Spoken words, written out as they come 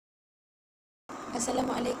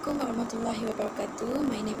Assalamualaikum warahmatullahi wabarakatuh.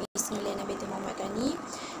 My name is Nurliana binti Muhammad Ghani.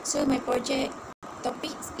 So my project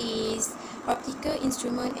topic is optical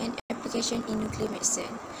instrument and application in nuclear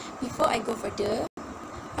medicine. Before I go further,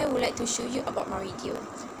 I would like to show you about my video.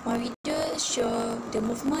 My video show the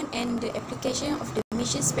movement and the application of the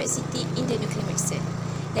mission specificity in the nuclear medicine.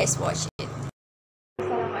 Let's watch it.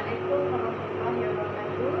 Assalamualaikum warahmatullahi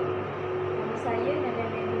wabarakatuh. Nama saya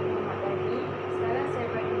Nurliana binti Muhammad Ghani. Sekarang saya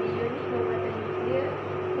berada di unit pengobatan nuklear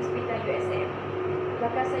Hospital USM.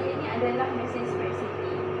 Belakang saya ini adalah mesin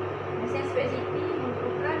specificity. Mesin specificity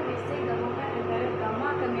merupakan mesin gabungan antara gamma,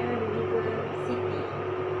 kamera dan juga CT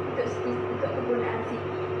untuk kegunaan CT.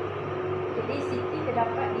 Jadi CT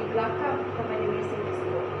terdapat di belakang kepada mesin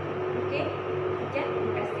tersebut. Okey, sekian,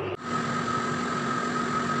 terima kasih.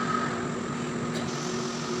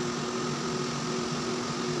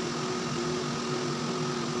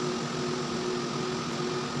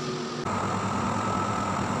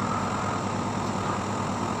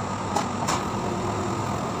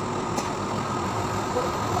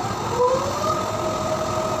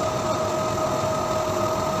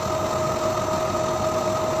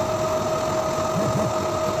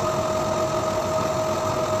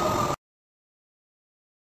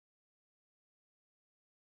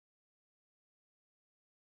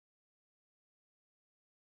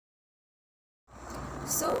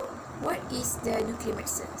 So, what is the nuclear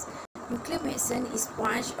medicine? Nuclear medicine is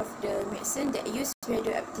branch of the medicine that use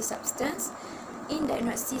radioactive substance in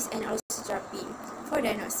diagnosis and also therapy. For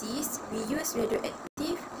diagnosis, we use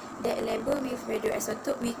radioactive that labeled with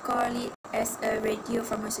radioisotope. We call it as a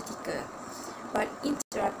radiopharmaceutical. But in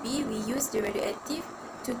therapy, we use the radioactive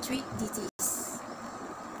to treat disease.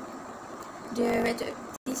 The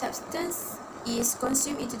radioactive substance is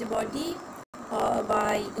consumed into the body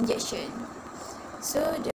by injection. So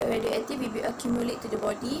the radioactive will be accumulate to the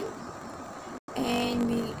body and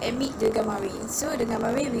will emit the gamma ray. So the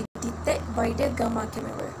gamma ray will detect by the gamma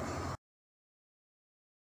camera.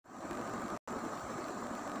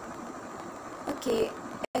 Okay,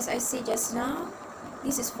 as I said just now,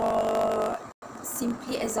 this is for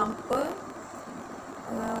simply example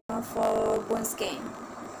for bone scan,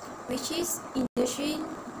 which is in the machine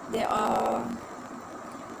there are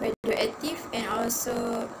radioactive and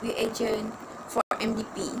also reagent for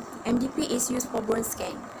MDP. MDP is used for bone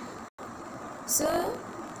scan. So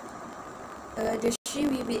the machine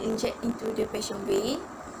will be injected into the patient brain.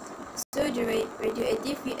 So the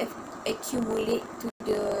radioactive will accumulate to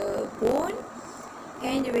the bone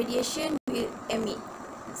and the radiation will emit.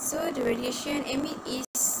 So the radiation emit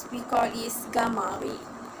is, we call it gamma ray.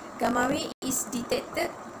 Gamma ray is detected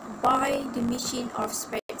by the machine of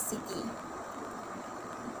SPECT CT.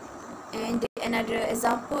 And another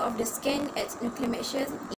example of the scan at nuclear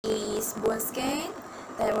medicine is bone scan,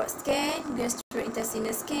 thyroid scan,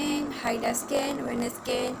 gastrointestinal scan, HIDA scan, renal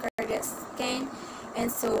scan, cardiac scan,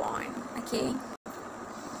 and so on. Okay.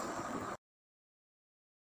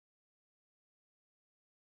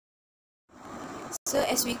 So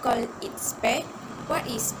as we call it SPECT, what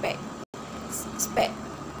is SPECT? SPECT,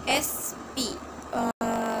 SP,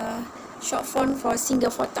 short form for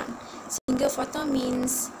single photon. Single photon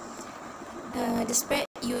means the SPECT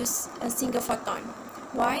use a single photon.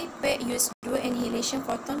 Why? PET use dual annihilation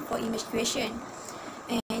photon for image creation.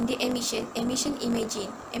 And the emission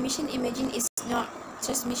imaging. Emission imaging is not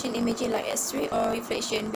transmission imaging like X-ray or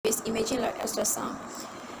reflection based imaging like ultrasound.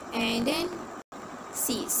 And then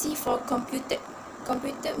C for computed.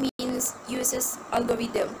 Computed means uses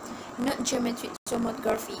algorithm, not geometric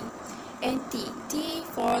tomography. And T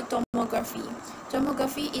for tomography.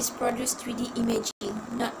 Tomography is produced 3D imaging,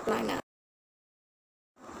 not planar.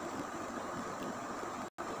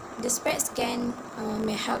 The SPECT scan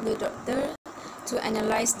may help the doctor to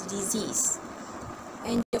analyze the disease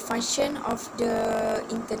and the function of the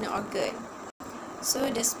internal organ. So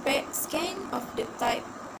the SPECT scan of the type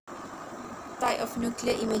of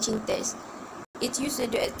nuclear imaging test. It uses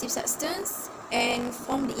radioactive substance and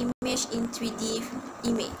form the image in 3D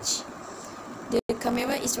image. The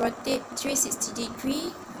camera is rotated 360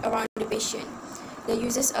 degrees around the patient. The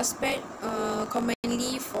uses of SPECT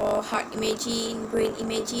commonly for heart imaging, brain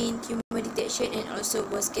imaging, tumor detection, and also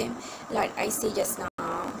bone scan, like I said just now.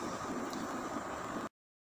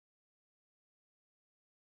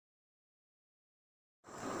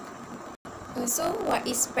 So what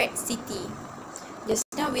is SPECT CT? Just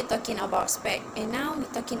now we're talking about SPECT, and now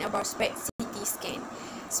we're talking about SPECT CT scan.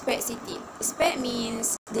 SPECT CT. SPECT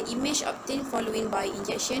means the image obtained following by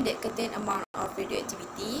injection that contain amount of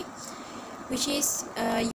radioactivity, which is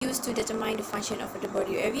used to determine the function of the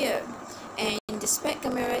body area. And the SPECT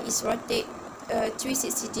camera is rotated a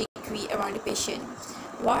 360-degree around the patient.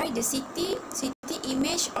 Why? The CT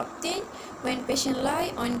image obtained when patient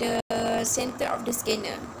lie on the center of the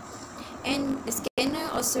scanner, and the scanner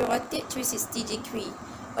also rotate 360-degree,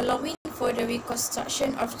 allowing for the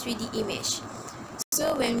reconstruction of 3D image.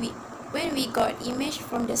 So when we got image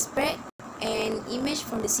from the SPEC and image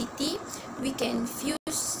from the CT, we can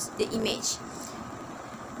fuse the image.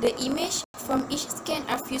 The image from each scan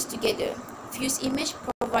are fused together. Fused image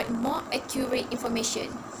provide more accurate information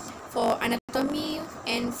for anatomy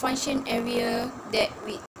and function area that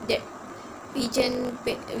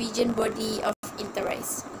region body of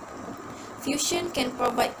interest. Fusion can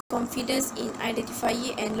provide confidence in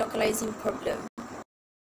identifying and localizing problem.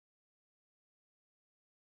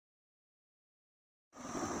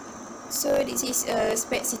 So this is a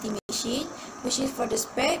SPEC CT machine, which is for the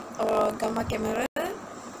SPEC or gamma camera.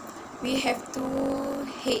 We have two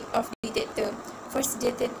head of detector, first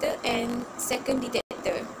detector and second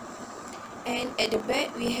detector. And at the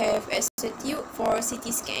back we have a tube for CT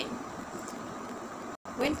scan.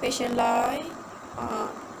 When patient lie,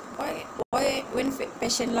 when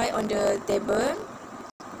patient lie on the table,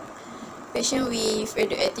 patient with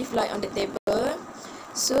radioactive light on the table,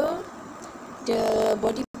 so the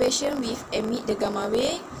body patient will emit the gamma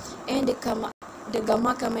ray, and the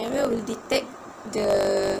gamma camera will detect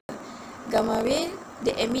the gamma ray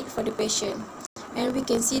they emit for the patient, and we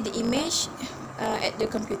can see the image at the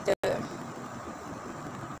computer.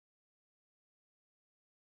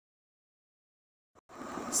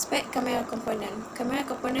 SPEC camera component. Camera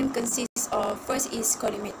component consists of, first is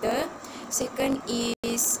collimator, second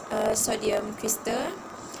is sodium crystal,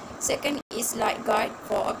 second is light guide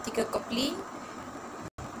for optical coupling,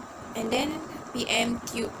 and then PM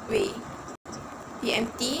tube ray,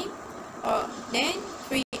 PMT, then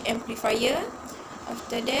pre-amplifier.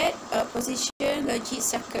 After that, position logic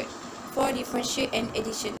circuit for differential and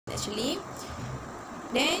addition actually.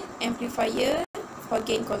 Then amplifier for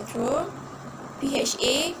gain control,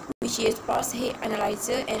 PHA, which is pulse head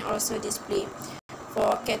analyzer, and also display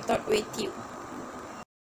for cathode ray tube.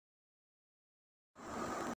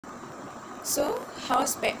 So how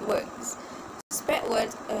SPEC works? SPEC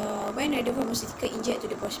works when the pharmaceutical inject to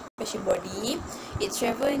the patient body, it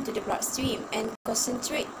travels into the bloodstream and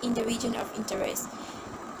concentrate in the region of interest.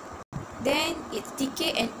 Then it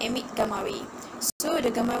decay and emit gamma ray. So the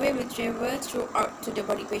gamma ray will travel throughout to the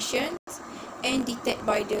body patient and detect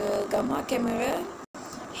by the gamma camera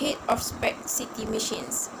head of SPEC CT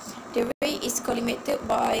machines. The ray is collimated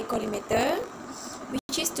by collimator,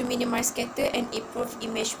 which is to minimize scatter and improve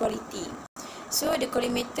image quality. So the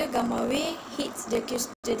collimator gamma ray hits the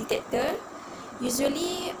detector.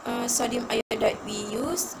 Usually sodium iodide we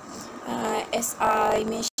use. As I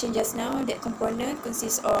mentioned just now, that component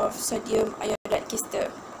consists of sodium iodide crystal,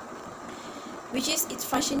 which is its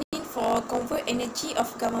functioning for convert energy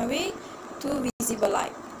of gamma ray to visible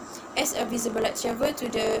light. As a visible light travel to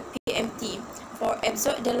the PMT for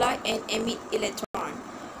absorb the light and emit electron.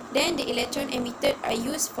 Then the electron emitted are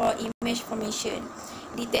used for image formation,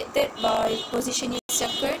 detected by positioning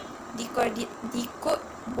circuit, decode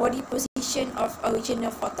body position of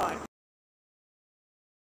original photon.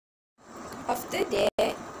 After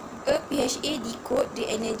that, a PHA decode the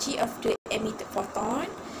energy of the emitted photon.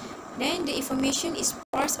 Then the information is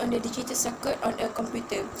parsed on the digital circuit on a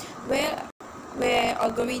computer, where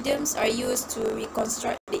algorithms are used to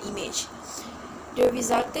reconstruct the image. The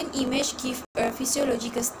resultant image gives a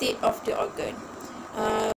physiological state of the organ,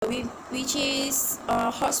 which is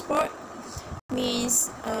hotspot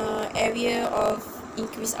means area of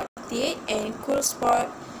increased uptake, and cold spot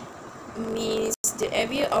means the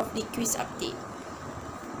area of decreased uptake.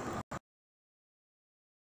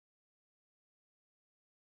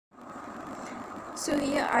 So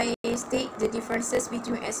here I state the differences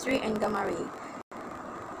between X-ray and gamma ray.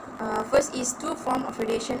 First is two forms of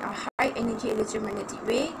radiation are high energy electromagnetic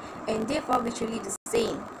ray and therefore virtually the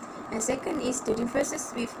same. And second is the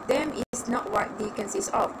differences with them is not what they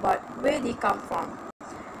consist of, but where they come from.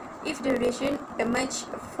 If the radiation emerges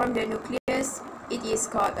from the nucleus, it is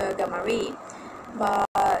called a gamma ray.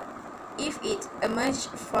 But if it emerges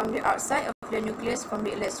from the outside of the nucleus from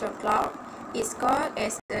the electron cloud, it's called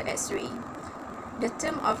as the X-ray. The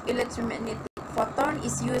term of electromagnetic photon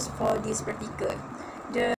is used for this particle.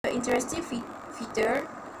 The interesting feature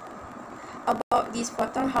about this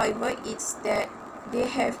photon, however, is that they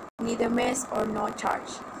have neither mass or no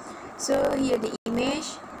charge. So here the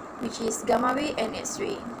image, which is gamma ray and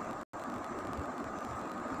X-ray.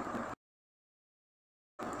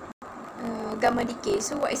 Gamma decay.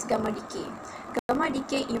 So what is gamma decay? Gamma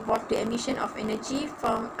decay involves the emission of energy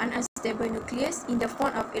from unstable nucleus in the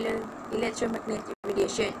form of electromagnetic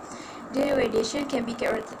radiation. The radiation can be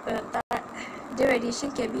characterized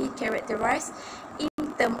in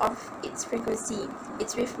terms of its frequency,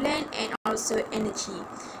 its wavelength, and also energy.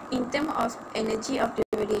 In terms of energy of the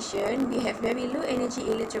radiation, we have very low energy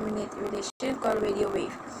electromagnetic radiation called radio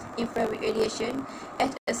wave. Infrared radiation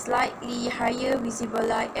at a slightly higher visible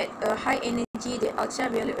light at a high energy, the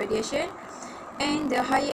ultraviolet radiation, and the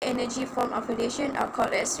higher energy form of radiation are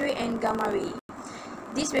called X-ray and gamma ray.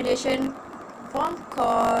 This radiation form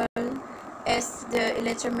called as the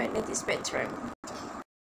electromagnetic spectrum.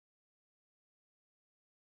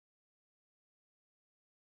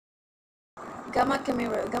 Gamma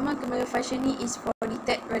camera functioning is for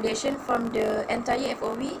detect radiation from the entire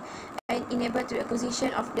FOV and enable the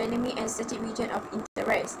acquisition of dynamic and static region of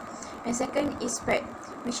interest. And second is SPECT,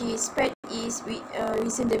 which is SPECT is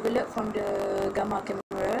recent developed from the gamma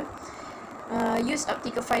camera. Use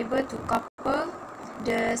optical fiber to couple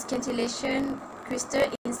the scintillation crystal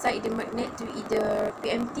inside the magnet to either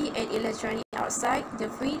PMT and electronic outside the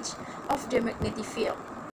fringe of the magnetic field.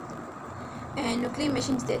 And nuclear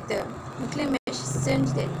machine detector. Nuclear machine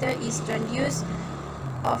detector is transduce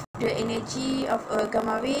of the energy of a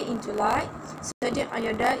gamma ray into light. Sodium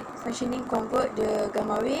iodide functioning convert the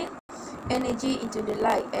gamma ray energy into the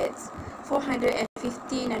light at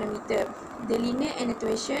 450 nanometer. The linear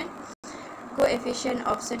attenuation coefficient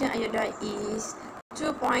of sodium iodide is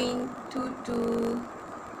 2.22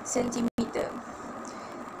 centimeter.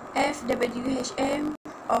 FWHM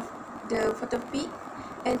of the photopeak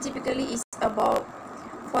and typically is about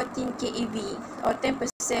 14 keV or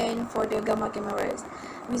 10% for the gamma cameras.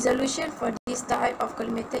 Resolution for this type of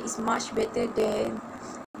collimator is much better than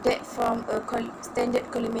that from a standard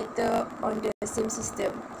collimator on the same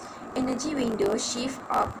system. Energy window shift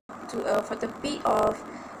up to a photopeak of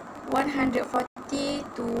 140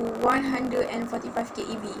 to 145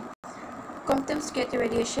 keV. Quantum scatter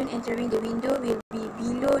radiation entering the window will be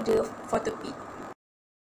below the photopeak.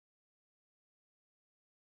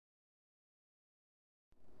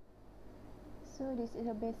 So this is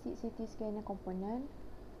a basic CT scanner component.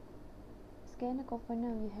 Scanner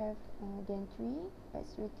component we have gantry,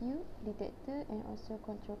 X-ray tube, detector, and also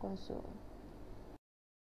control console.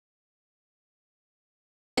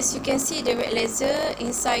 As you can see the red laser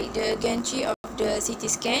inside the gantry of the CT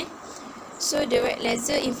scan. So the red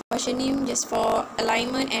laser is functioning just for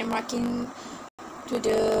alignment and marking to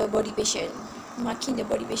the body patient, marking the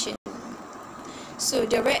body patient. So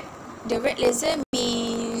the red laser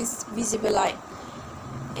means visible light,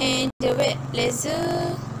 and the red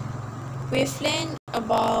laser wavelength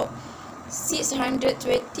about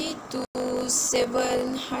 620 to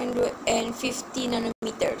 750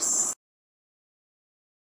 nanometers.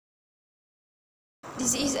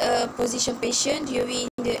 This is a position patient during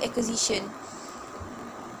the acquisition.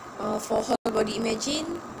 For whole body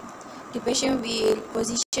imaging, the patient will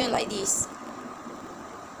position like this.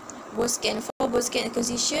 For bone scan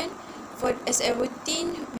acquisition, as a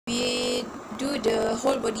routine, we do the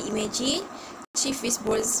whole body imaging, 3-phase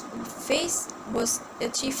bone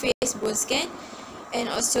scan, and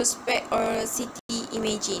also SPECT or CT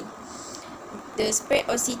imaging. The SPECT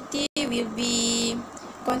or CT will be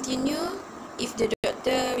continue if the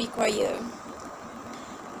doctor require.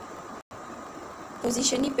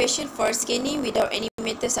 Positioning patient for scanning without any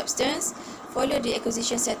metal substance. Follow the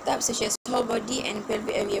acquisition setup such as whole body and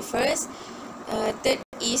pelvic area first. Third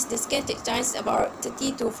is the scan takes time about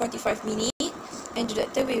 30 to 45 minutes, and the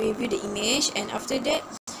doctor will review the image, and after that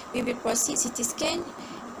we will proceed CT scan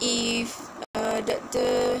if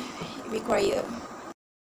doctor require.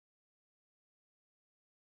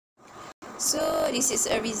 So this is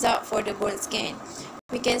a result for the bone scan.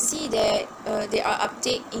 We can see that there are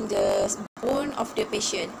uptake in the bone of the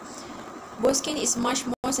patient. Bone scan is much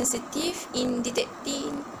more sensitive in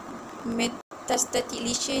detecting metastatic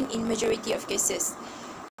lesion in majority of cases.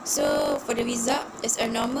 So for the result, as a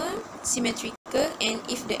normal, symmetrical, and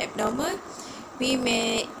if the abnormal, we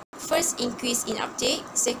may first increase in uptake,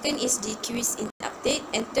 second is decrease in uptake,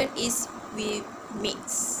 and third is we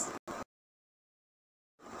mix.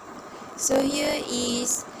 So here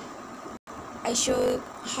is I show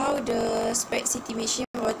how the SPECT CT machine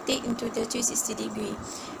rotate into the 360 degree.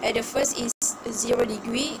 At the first is 0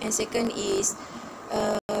 degree, and second is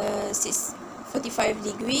 45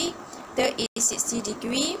 degree, third is 60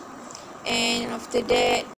 degree, and after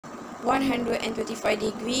that 125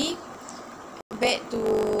 degree, back to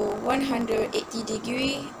 180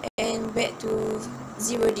 degree, and back to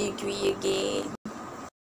 0 degree again.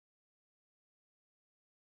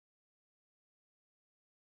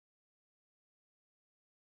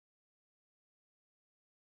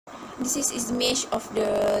 This is image of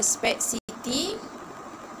the spec CT,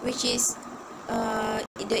 which is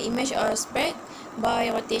the image of spec by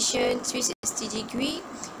rotation 360 degree,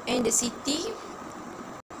 and the CT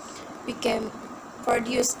we can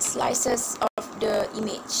produce slices of the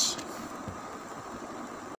image.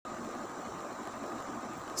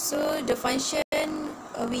 So the function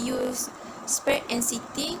we use spec and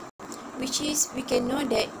CT, which is we can know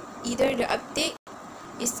that either the uptake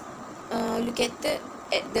is located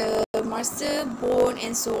at the muscle, bone,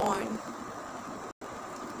 and so on.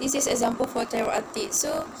 This is example for thyroid uptake.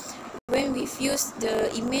 So when we fuse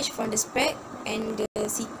the image from the spec and the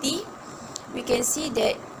CT, we can see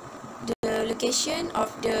that the location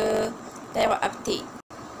of the thyroid uptake.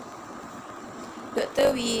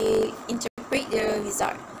 Doctor will interpret the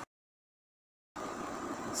result.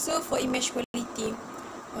 So for image quality,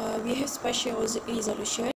 we have spatial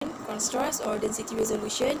resolution, contrast or density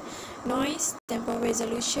resolution, noise, temporal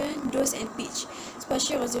resolution, dose and pitch.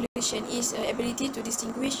 Spatial resolution is ability to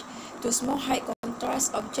distinguish two small high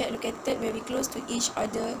contrast objects located very close to each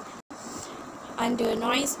other under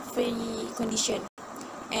noise-free condition.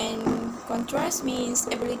 And contrast means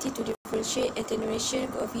ability to differentiate attenuation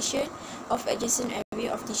coefficient of adjacent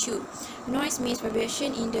area of tissue. Noise means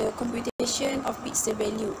variation in the computation of pixel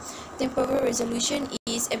value. Temporal resolution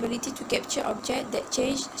is ability to capture objects that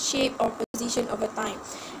change shape or position over time.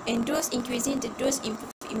 And dose increasing the dose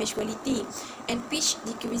improve image quality. And pitch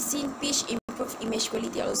decreasing pitch improve image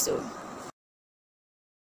quality also.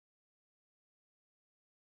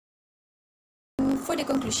 For the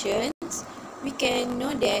conclusions, we can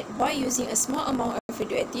know that by using a small amount of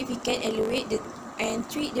radioactive, we can evaluate and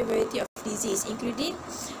treat the variety of disease, including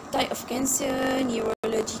type of cancer,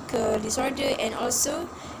 neurological disorder, and also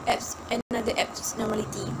another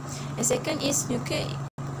abnormality. And second is nuclear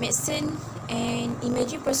medicine and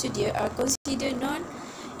imaging procedure are considered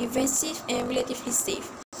non-invasive and relatively safe.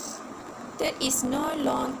 Third is no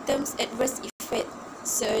long-term adverse effect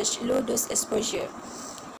such low-dose exposure.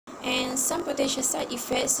 And some potential side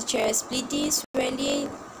effects such as bleeding,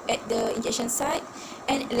 swelling at the injection site,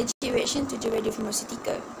 and allergic reaction to the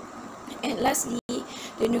radiopharmaceutical. And lastly,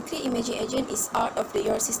 the nuclear imaging agent is out of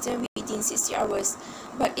your system within 60 hours,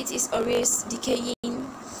 but it is always decaying,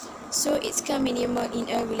 so it's can minimal in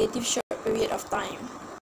a relative short period of time.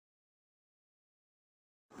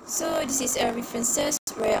 So this is a references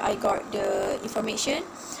where I got the information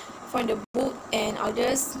from the book and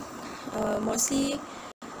others. Mostly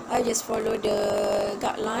I just follow the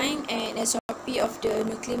guideline and SOP of the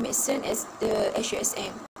nuclear medicine as the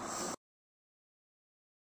HUSM.